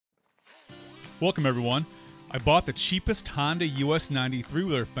Welcome everyone. I bought the cheapest Honda US90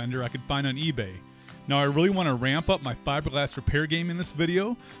 three-wheeler fender I could find on eBay. Now I really want to ramp up my fiberglass repair game in this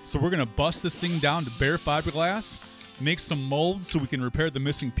video, so we're going to bust this thing down to bare fiberglass, make some molds so we can repair the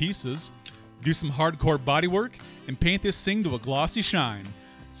missing pieces, do some hardcore bodywork, and paint this thing to a glossy shine.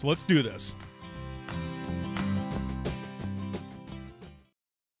 So let's do this.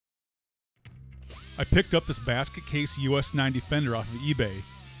 I picked up this basket case US90 fender off of eBay,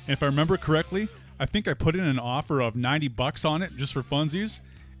 and if I remember correctly, I think I put in an offer of 90 bucks on it just for funsies,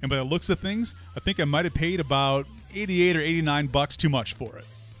 and by the looks of things, I think I might have paid about 88 or 89 bucks too much for it.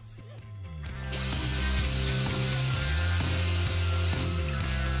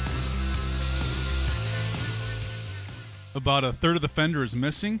 About a third of the fender is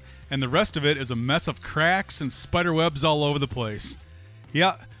missing, and the rest of it is a mess of cracks and spider webs all over the place.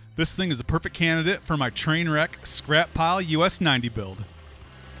 Yeah, this thing is a perfect candidate for my train wreck scrap pile US90 build.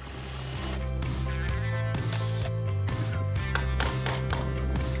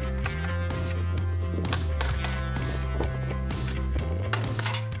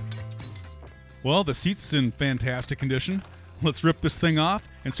 Well, the seat's in fantastic condition. Let's rip this thing off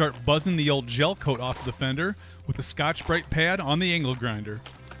and start buzzing the old gel coat off of the fender with a Scotch Brite pad on the angle grinder.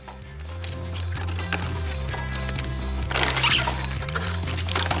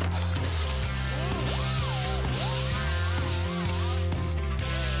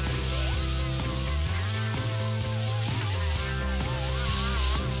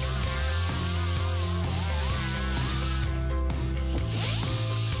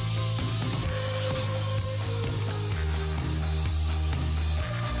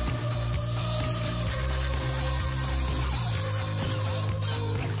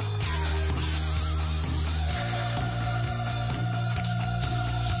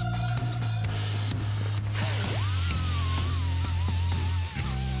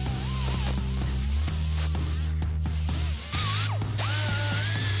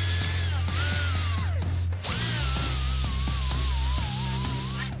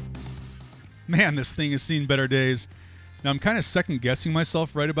 Man, this thing has seen better days. Now, I'm kind of second-guessing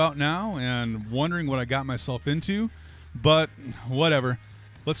myself right about now and wondering what I got myself into, but whatever.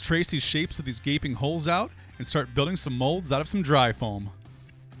 Let's trace these shapes of these gaping holes out and start building some molds out of some dry foam.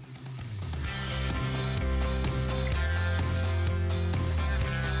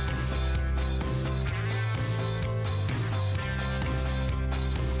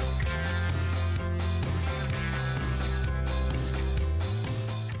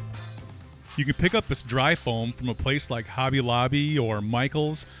 You can pick up this dry foam from a place like Hobby Lobby or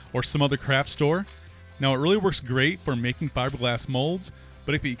Michael's or some other craft store. Now, it really works great for making fiberglass molds,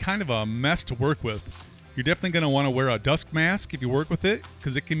 but it can be kind of a mess to work with. You're definitely going to want to wear a dust mask if you work with it,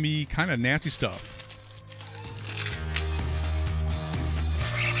 because it can be kind of nasty stuff.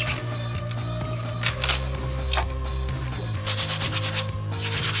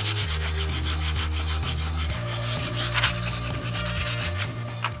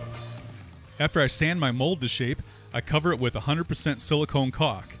 After I sand my mold to shape, I cover it with 100% silicone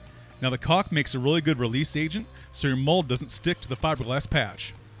caulk. Now, the caulk makes a really good release agent, so your mold doesn't stick to the fiberglass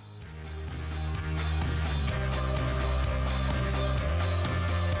patch.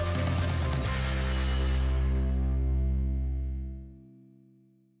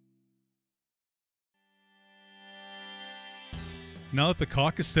 Now that the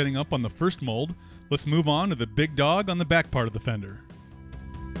caulk is setting up on the first mold, let's move on to the big dog on the back part of the fender.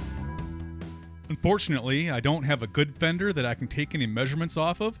 Unfortunately, I don't have a good fender that I can take any measurements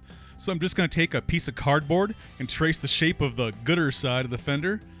off of, so I'm just going to take a piece of cardboard and trace the shape of the gooder side of the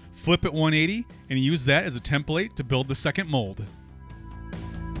fender, flip it 180, and use that as a template to build the second mold.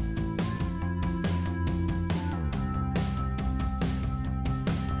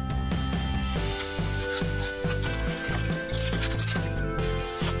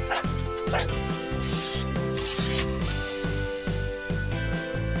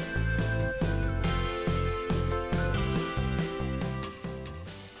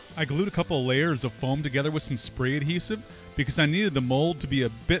 I glued a couple of layers of foam together with some spray adhesive because I needed the mold to be a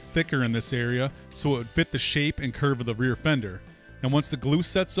bit thicker in this area so it would fit the shape and curve of the rear fender. And once the glue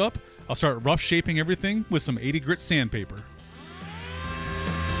sets up, I'll start rough shaping everything with some 80 grit sandpaper.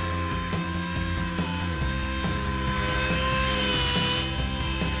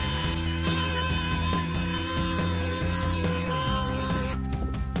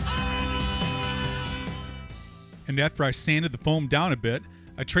 And after I sanded the foam down a bit,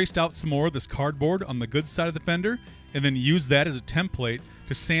 I traced out some more of this cardboard on the good side of the fender and then used that as a template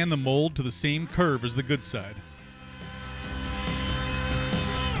to sand the mold to the same curve as the good side.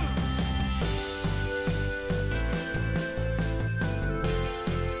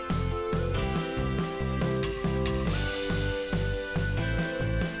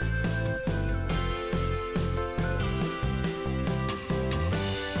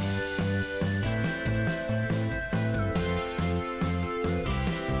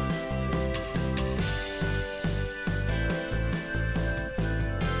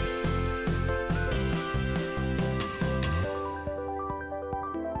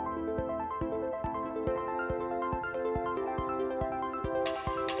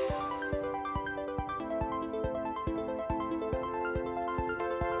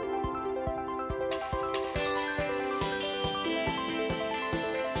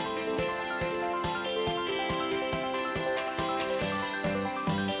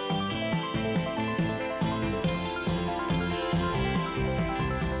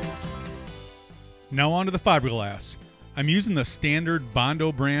 Now on to the fiberglass. I'm using the standard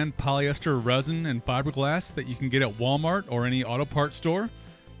Bondo brand polyester resin and fiberglass that you can get at Walmart or any auto parts store.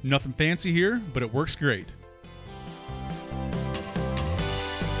 Nothing fancy here, but it works great.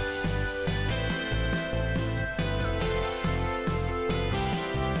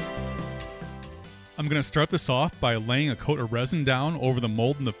 I'm going to start this off by laying a coat of resin down over the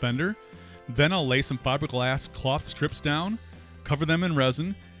mold in the fender. Then I'll lay some fiberglass cloth strips down, cover them in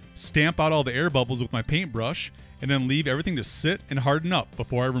resin, stamp out all the air bubbles with my paintbrush, and then leave everything to sit and harden up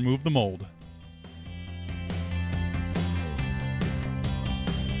before I remove the mold.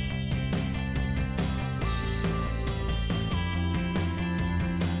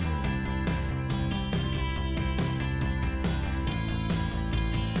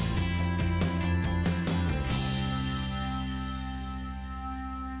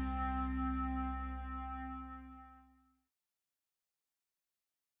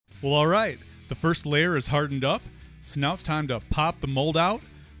 Well, alright, the first layer is hardened up, so now it's time to pop the mold out,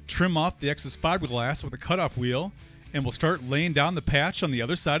 trim off the excess fiberglass with a cutoff wheel, and we'll start laying down the patch on the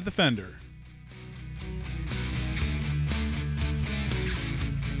other side of the fender.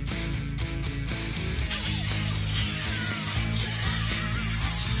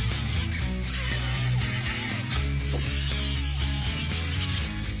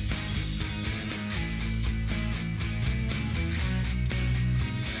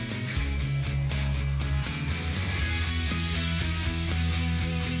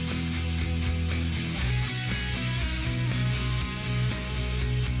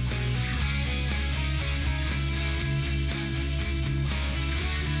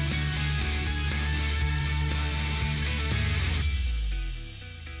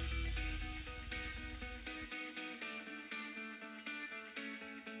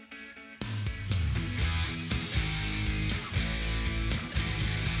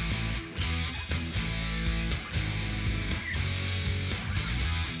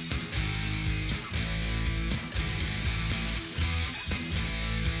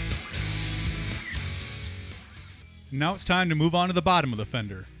 Now it's time to move on to the bottom of the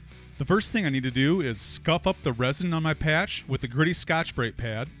fender. The first thing I need to do is scuff up the resin on my patch with the gritty Scotch Brite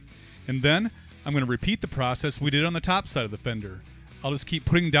pad, and then I'm going to repeat the process we did on the top side of the fender. I'll just keep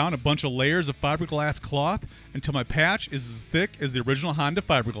putting down a bunch of layers of fiberglass cloth until my patch is as thick as the original Honda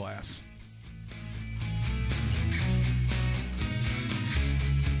fiberglass.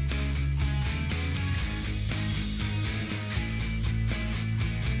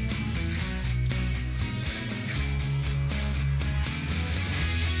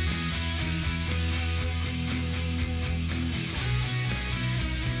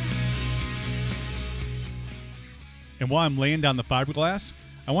 And while I'm laying down the fiberglass,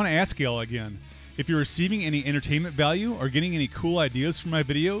 I want to ask y'all again, if you're receiving any entertainment value or getting any cool ideas from my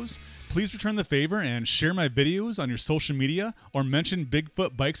videos, please return the favor and share my videos on your social media or mention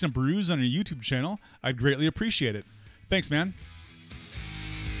Bigfoot Bikes and Brews on your YouTube channel. I'd greatly appreciate it. Thanks, man.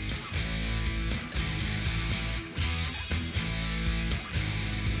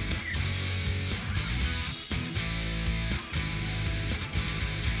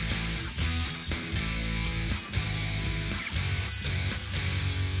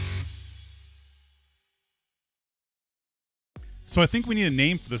 So I think we need a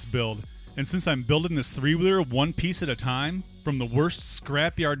name for this build, and since I'm building this three-wheeler one piece at a time from the worst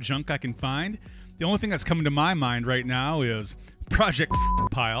scrapyard junk I can find, the only thing that's coming to my mind right now is Project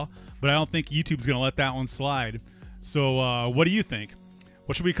Pile, but I don't think YouTube's going to let that one slide. So what do you think?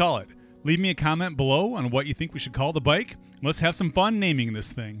 What should we call it? Leave me a comment below on what you think we should call the bike. Let's have some fun naming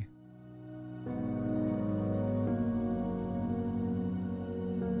this thing.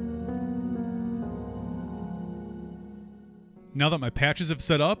 Now that my patches have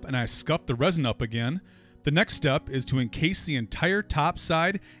set up and I scuffed the resin up again, the next step is to encase the entire top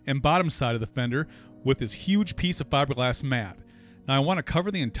side and bottom side of the fender with this huge piece of fiberglass mat. Now I want to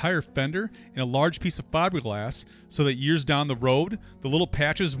cover the entire fender in a large piece of fiberglass so that years down the road, the little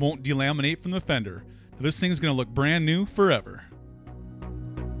patches won't delaminate from the fender. Now this thing's going to look brand new forever.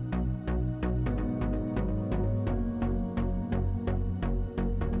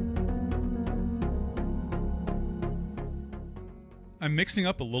 I'm mixing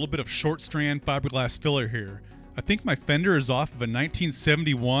up a little bit of short strand fiberglass filler here. I think my fender is off of a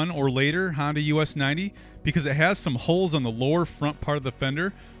 1971 or later Honda US90 because it has some holes on the lower front part of the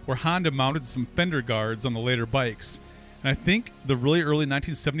fender where Honda mounted some fender guards on the later bikes. And I think the really early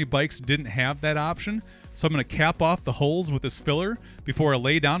 1970 bikes didn't have that option, so I'm going to cap off the holes with this filler before I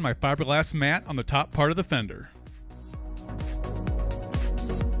lay down my fiberglass mat on the top part of the fender.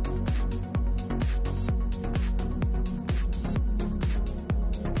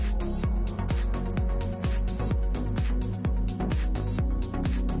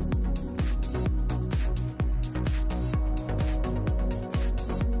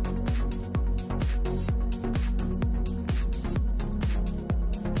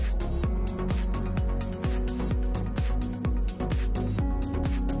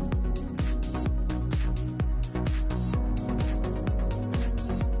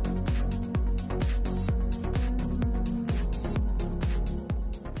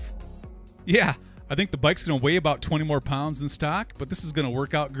 Yeah, I think the bike's going to weigh about 20 more pounds than stock, but this is going to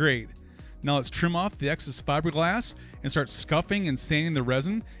work out great. Now let's trim off the excess fiberglass and start scuffing and sanding the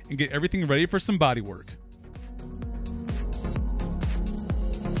resin and get everything ready for some body work.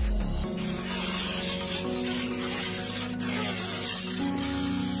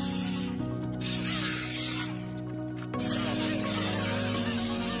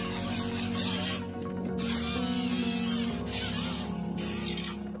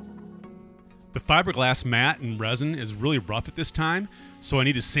 The fiberglass mat and resin is really rough at this time, so I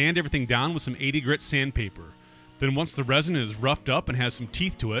need to sand everything down with some 80 grit sandpaper. Then once the resin is roughed up and has some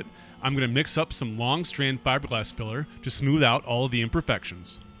teeth to it, I'm going to mix up some long strand fiberglass filler to smooth out all of the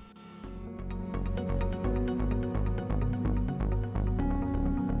imperfections.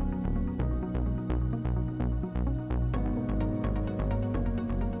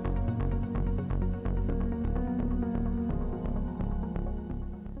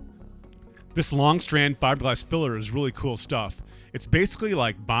 This long strand fiberglass filler is really cool stuff. It's basically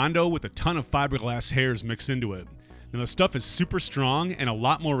like Bondo with a ton of fiberglass hairs mixed into it. Now the stuff is super strong and a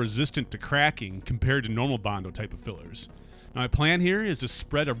lot more resistant to cracking compared to normal Bondo type of fillers. Now my plan here is to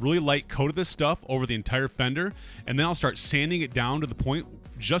spread a really light coat of this stuff over the entire fender, and then I'll start sanding it down to the point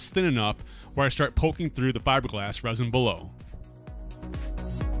just thin enough where I start poking through the fiberglass resin below.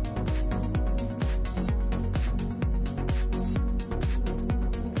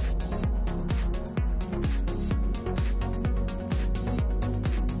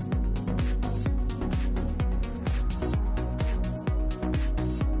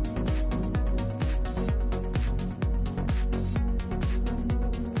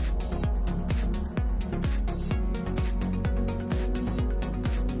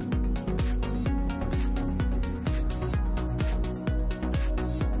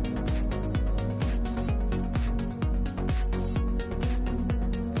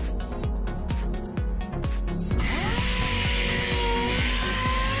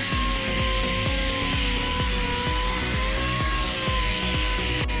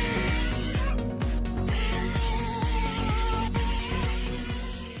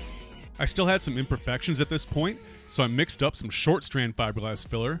 I still had some imperfections at this point, so I mixed up some short strand fiberglass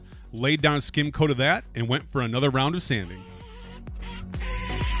filler, laid down a skim coat of that, and went for another round of sanding.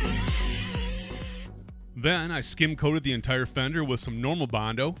 Then I skim coated the entire fender with some normal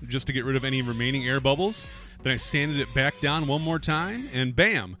Bondo just to get rid of any remaining air bubbles. Then I sanded it back down one more time, and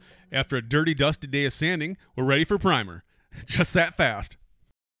bam! After a dirty, dusty day of sanding, we're ready for primer. Just that fast.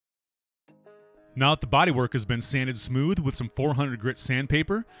 Now that the bodywork has been sanded smooth with some 400 grit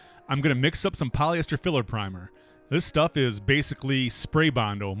sandpaper, I'm going to mix up some polyester filler primer. This stuff is basically spray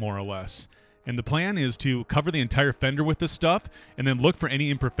Bondo, more or less. And the plan is to cover the entire fender with this stuff and then look for any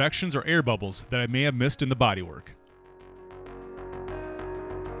imperfections or air bubbles that I may have missed in the bodywork.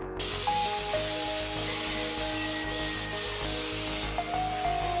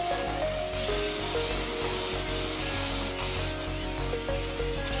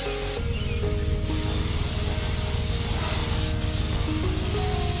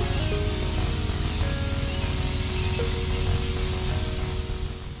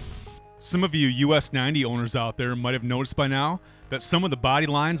 Some of you US90 owners out there might have noticed by now that some of the body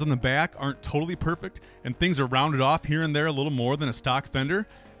lines on the back aren't totally perfect and things are rounded off here and there a little more than a stock fender.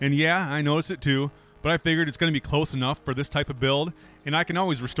 And yeah, I noticed it too, but I figured it's going to be close enough for this type of build, and I can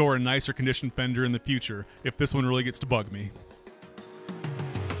always restore a nicer conditioned fender in the future if this one really gets to bug me.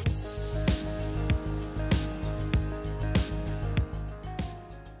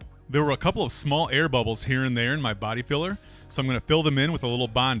 There were a couple of small air bubbles here and there in my body filler, so I'm going to fill them in with a little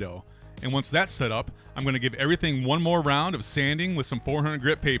Bondo. And once that's set up, I'm going to give everything one more round of sanding with some 400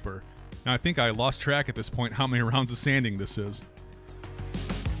 grit paper. Now I think I lost track at this point how many rounds of sanding this is.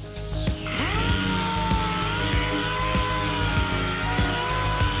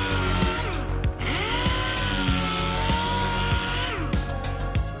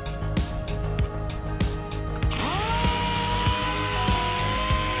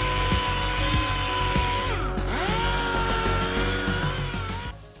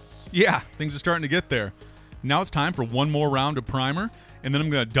 Yeah, things are starting to get there. Now it's time for one more round of primer, and then I'm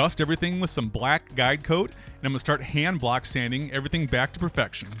going to dust everything with some black guide coat, and I'm going to start hand block sanding everything back to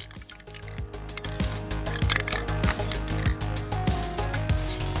perfection.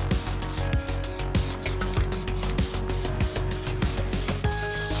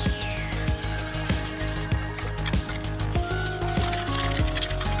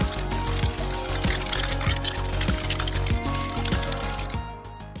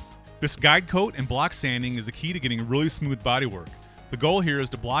 This guide coat and block sanding is a key to getting really smooth bodywork. The goal here is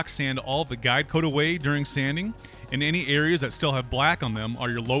to block sand all of the guide coat away during sanding and any areas that still have black on them are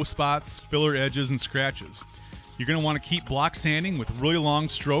your low spots, filler edges, and scratches. You're going to want to keep block sanding with really long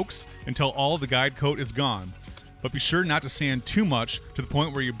strokes until all of the guide coat is gone. But be sure not to sand too much to the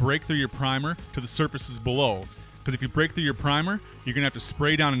point where you break through your primer to the surfaces below. Because if you break through your primer, you're going to have to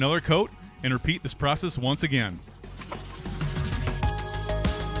spray down another coat and repeat this process once again.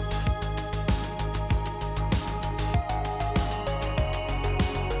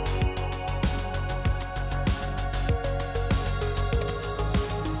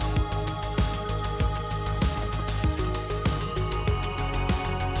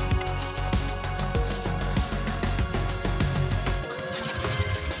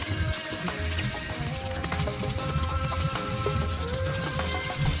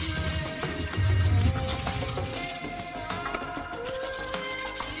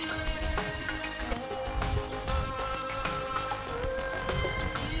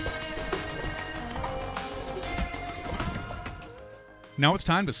 Now it's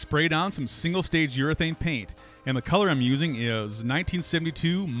time to spray down some single-stage urethane paint, and the color I'm using is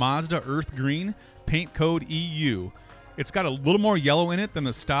 1972 Mazda Earth Green, paint code EU. It's got a little more yellow in it than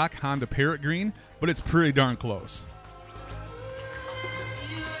the stock Honda Parrot Green, but it's pretty darn close.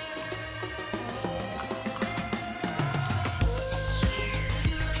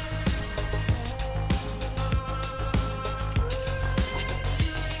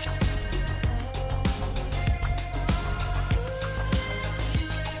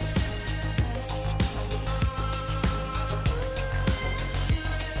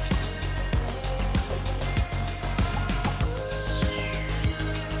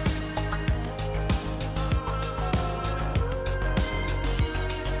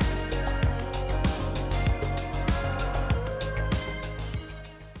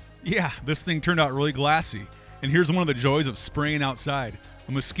 Yeah, this thing turned out really glassy. And here's one of the joys of spraying outside.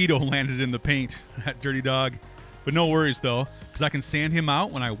 A mosquito landed in the paint, that dirty dog. But no worries though, because I can sand him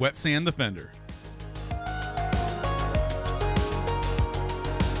out when I wet sand the fender.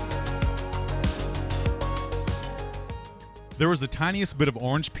 There was the tiniest bit of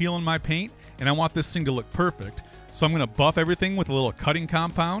orange peel in my paint, and I want this thing to look perfect. So I'm going to buff everything with a little cutting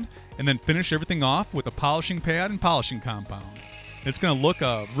compound, and then finish everything off with a polishing pad and polishing compound. It's going to look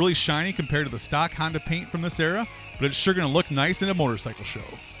really shiny compared to the stock Honda paint from this era, but it's sure going to look nice in a motorcycle show.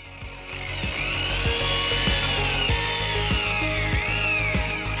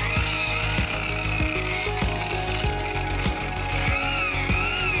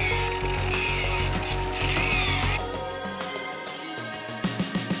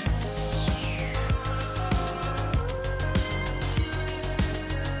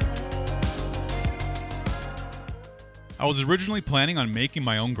 I was originally planning on making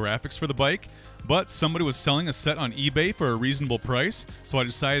my own graphics for the bike, but somebody was selling a set on eBay for a reasonable price, so I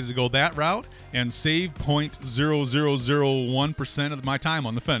decided to go that route and save 0.0001% of my time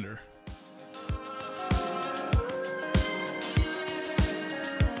on the fender.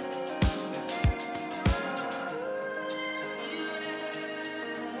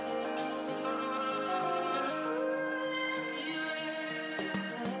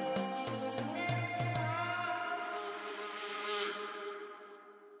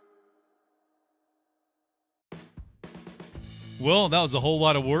 Well, that was a whole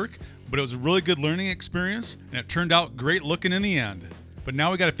lot of work, but it was a really good learning experience, and it turned out great looking in the end. But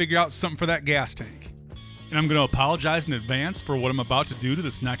now we got to figure out something for that gas tank. And I'm going to apologize in advance for what I'm about to do to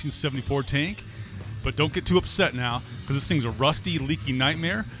this 1974 tank, but don't get too upset now, because this thing's a rusty, leaky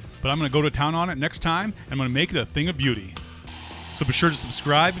nightmare, but I'm going to go to town on it next time, and I'm going to make it a thing of beauty. So be sure to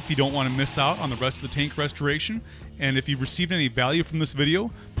subscribe if you don't want to miss out on the rest of the tank restoration, and if you've received any value from this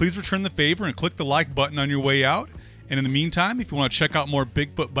video, please return the favor and click the like button on your way out. And in the meantime, if you want to check out more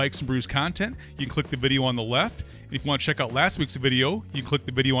Bigfoot Bikes and Brews content, you can click the video on the left. And if you want to check out last week's video, you can click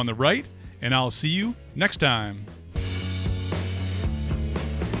the video on the right. And I'll see you next time.